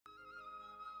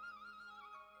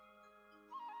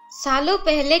सालों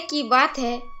पहले की बात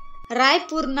है।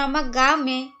 रायपुर नामक गांव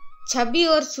में छवि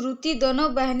और श्रुति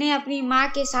दोनों बहनें अपनी मां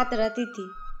के साथ रहती थी।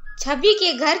 छवि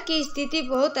के घर की स्थिति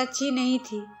बहुत अच्छी नहीं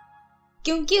थी,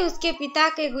 क्योंकि उसके पिता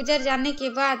के गुजर जाने के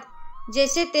बाद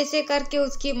जैसे तैसे करके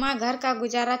उसकी मां घर का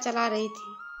गुजारा चला रही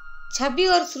थी। छवि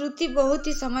और श्रुति बहुत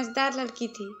ही समझदार लड़की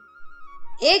थी।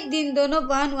 एक दिन दोनों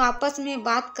बहन आपस में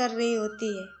बात कर रही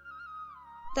होती है।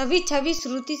 तभी छवि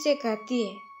श्रुति से कहती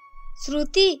है,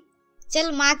 श्रुति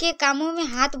चल माँ के कामों में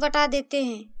हाथ बटा देते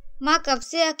हैं। माँ कब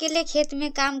से अकेले खेत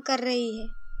में काम कर रही है।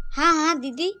 हाँ हाँ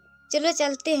दीदी चलो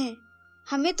चलते हैं।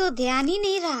 हमें तो ध्यान ही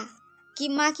नहीं रहा कि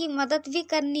माँ की मदद भी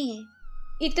करनी है।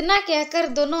 इतना कहकर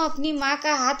दोनों अपनी माँ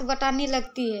का हाथ बटाने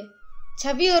लगती है।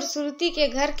 छवि और श्रुति के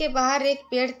घर के बाहर एक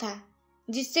पेड़ था,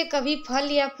 जिससे कभी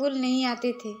फल या फूल नहीं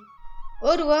आते थे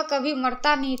और वह कभी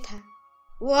मरता नहीं था।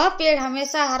 वह पेड़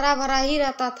हमेशा हरा भरा ही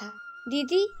रहता था।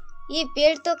 दीदी ये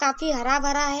पेड़ तो काफी हरा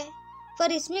भरा है,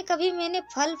 पर इसमें कभी मैंने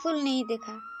फल फूल नहीं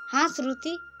देखा। हाँ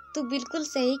श्रुति तू बिल्कुल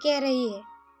सही कह रही है।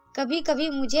 कभी कभी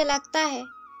मुझे लगता है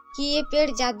कि ये पेड़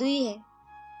जादुई है।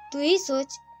 तू ही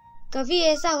सोच, कभी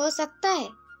ऐसा हो सकता है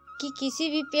कि किसी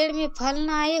भी पेड़ में फल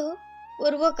ना आए हो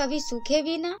और वो कभी सूखे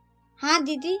भी ना। हाँ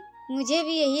दीदी मुझे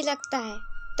भी यही लगता है।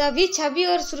 तभी छवि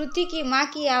और श्रुति की माँ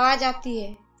की आवाज आती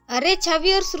है, अरे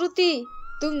छवि और श्रुति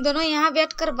तुम दोनों यहाँ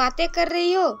बैठकर बातें कर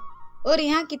रही हो और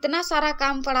यहाँ कितना सारा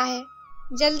काम पड़ा है।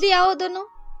 जल्दी आओ दोनों।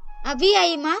 अभी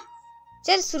आई माँ।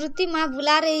 चल श्रुति माँ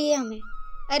बुला रही है हमें।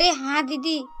 अरे हाँ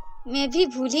दीदी मैं भी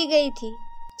भूल ही गई थी।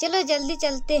 चलो जल्दी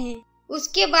चलते हैं।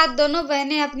 उसके बाद दोनों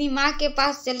बहनें अपनी माँ के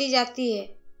पास चली जाती है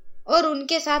और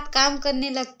उनके साथ काम करने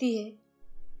लगती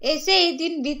है। ऐसे ही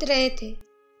दिन बीत रहे थे।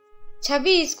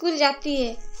 छवि स्कूल जाती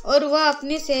है और वह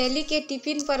अपनी सहेली के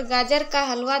टिफिन पर गाजर का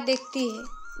हलवा देखती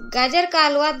है। गाजर का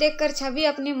हलवा देखकर छवि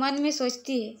अपने मन में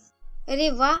सोचती है, अरे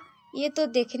वाह ये तो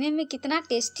देखने में कितना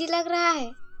टेस्टी लग रहा है।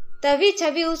 तभी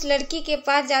छवि उस लड़की के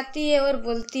पास जाती है और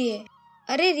बोलती है,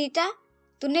 अरे रीटा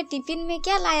तूने टिफिन में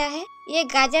क्या लाया है। ये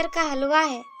गाजर का हलवा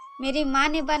है, मेरी माँ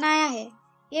ने बनाया है।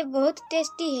 ये बहुत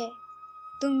टेस्टी है,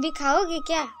 तुम भी खाओगे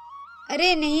क्या।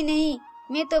 अरे नहीं नहीं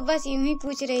मैं तो बस यूं ही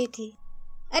पूछ रही थी।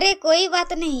 अरे कोई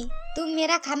बात नहीं, तुम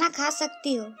मेरा खाना खा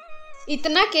सकती हो।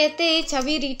 इतना कहते ही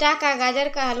छवि रीटा का गाजर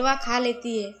का हलवा खा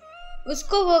लेती है।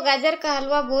 उसको वो गाजर का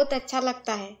हलवा बहुत अच्छा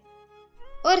लगता है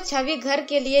और छवि घर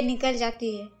के लिए निकल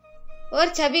जाती है। और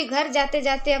छवि घर जाते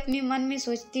जाते अपने मन में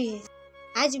सोचती है,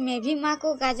 आज मैं भी माँ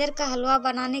को गाजर का हलवा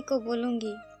बनाने को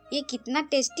बोलूंगी, ये कितना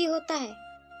टेस्टी होता है।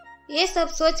 ये सब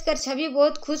सोचकर छवि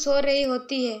बहुत खुश हो रही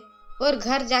होती है और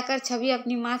घर जाकर छवि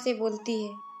अपनी माँ से बोलती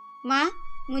है, माँ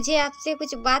मुझे आपसे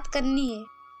कुछ बात करनी है।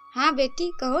 हाँ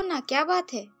बेटी कहो ना, क्या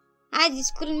बात है। आज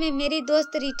स्कूल में मेरी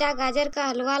दोस्त रीटा गाजर का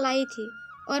हलवा लाई थी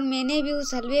और मैंने भी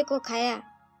उस हलवे को खाया।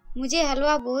 मुझे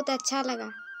हलवा बहुत अच्छा लगा।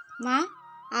 माँ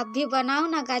आप भी बनाओ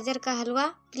ना गाजर का हलवा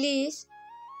प्लीज।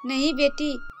 नहीं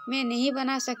बेटी मैं नहीं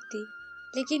बना सकती।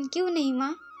 लेकिन क्यों नहीं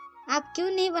माँ, आप क्यों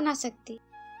नहीं बना सकती।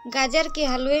 गाजर के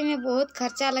हलवे में बहुत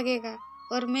खर्चा लगेगा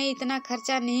और मैं इतना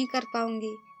खर्चा नहीं कर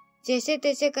पाऊंगी। जैसे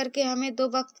तैसे करके हमें 2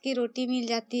 वक्त की रोटी मिल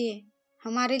जाती है,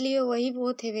 हमारे लिए वही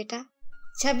बहुत है बेटा।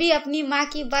 छवि अपनी माँ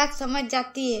की बात समझ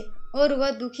जाती है और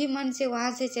वह दुखी मन से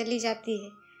वहाँ से चली जाती है।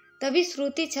 तभी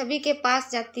श्रुति छवि के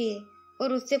पास जाती है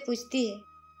और उससे पूछती है,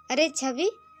 अरे छवि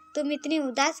तुम इतनी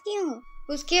उदास क्यों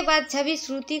हो। उसके बाद छवि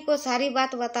श्रुति को सारी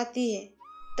बात बताती है।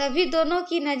 तभी दोनों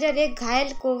की नजर एक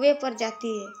घायल कौवे पर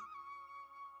जाती है।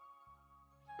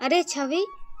 अरे छवि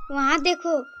वहाँ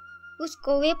देखो, उस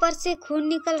कौवे पर से खून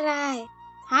निकल रहा है।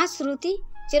 हाँ श्रुति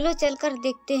चलो चलकर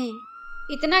देखते हैं।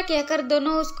 इतना कहकर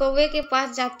दोनों उस कौवे के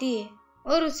पास जाती है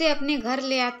और उसे अपने घर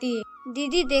ले आती है।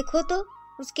 दीदी देखो तो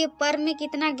उसके पर में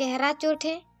कितना गहरा चोट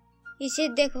है। इसे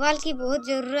देखभाल की बहुत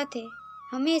जरूरत है,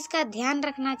 हमें इसका ध्यान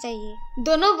रखना चाहिए।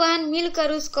 दोनों बहन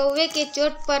मिलकर उस कौवे के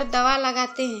चोट पर दवा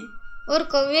लगाते हैं और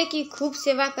कौवे की खूब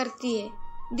सेवा करती है।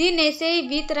 दिन ऐसे ही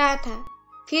बीत रहा था।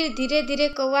 फिर धीरे धीरे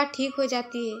कौवा ठीक हो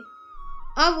जाती है।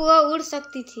 अब वह उड़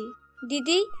सकती थी।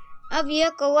 दीदी अब यह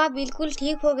कौवा बिल्कुल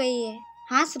ठीक हो गई है।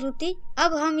 हाँ श्रुति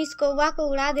अब हम इस कौवा को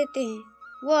उड़ा देते हैं,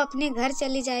 वो अपने घर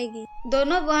चली जाएगी।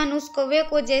 दोनों बहन उस कौवे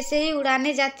को जैसे ही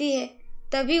उड़ाने जाती है,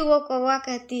 तभी वो कौवा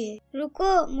कहती है,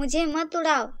 रुको मुझे मत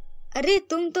उड़ाओ। अरे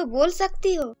तुम तो बोल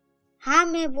सकती हो। हाँ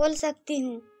मैं बोल सकती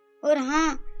हूँ और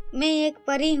हाँ मैं एक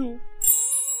परी हूँ।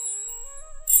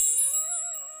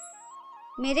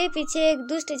 मेरे पीछे एक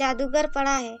दुष्ट जादूगर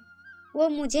पड़ा है। वो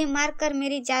मुझे मारकर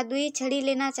मेरी जादुई छड़ी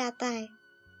लेना चाहता है,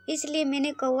 इसलिए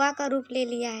मैंने कौवा का रूप ले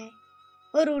लिया है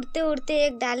और उड़ते उड़ते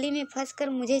एक डाली में फंसकर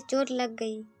मुझे चोट लग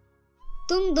गई।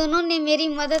 तुम दोनों ने मेरी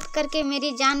मदद करके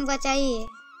मेरी जान बचाई है।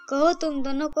 कहो तुम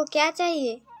दोनों को क्या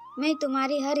चाहिए, मैं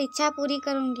तुम्हारी हर इच्छा पूरी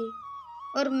करूंगी।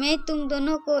 और मैं तुम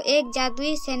दोनों को एक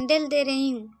जादुई सैंडल दे रही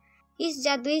हूँ। इस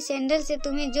जादुई सैंडल से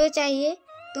तुम्हें जो चाहिए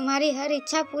तुम्हारी हर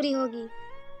इच्छा पूरी होगी।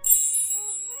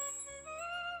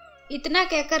 इतना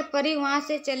कहकर परी वहाँ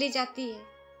से चली जाती है।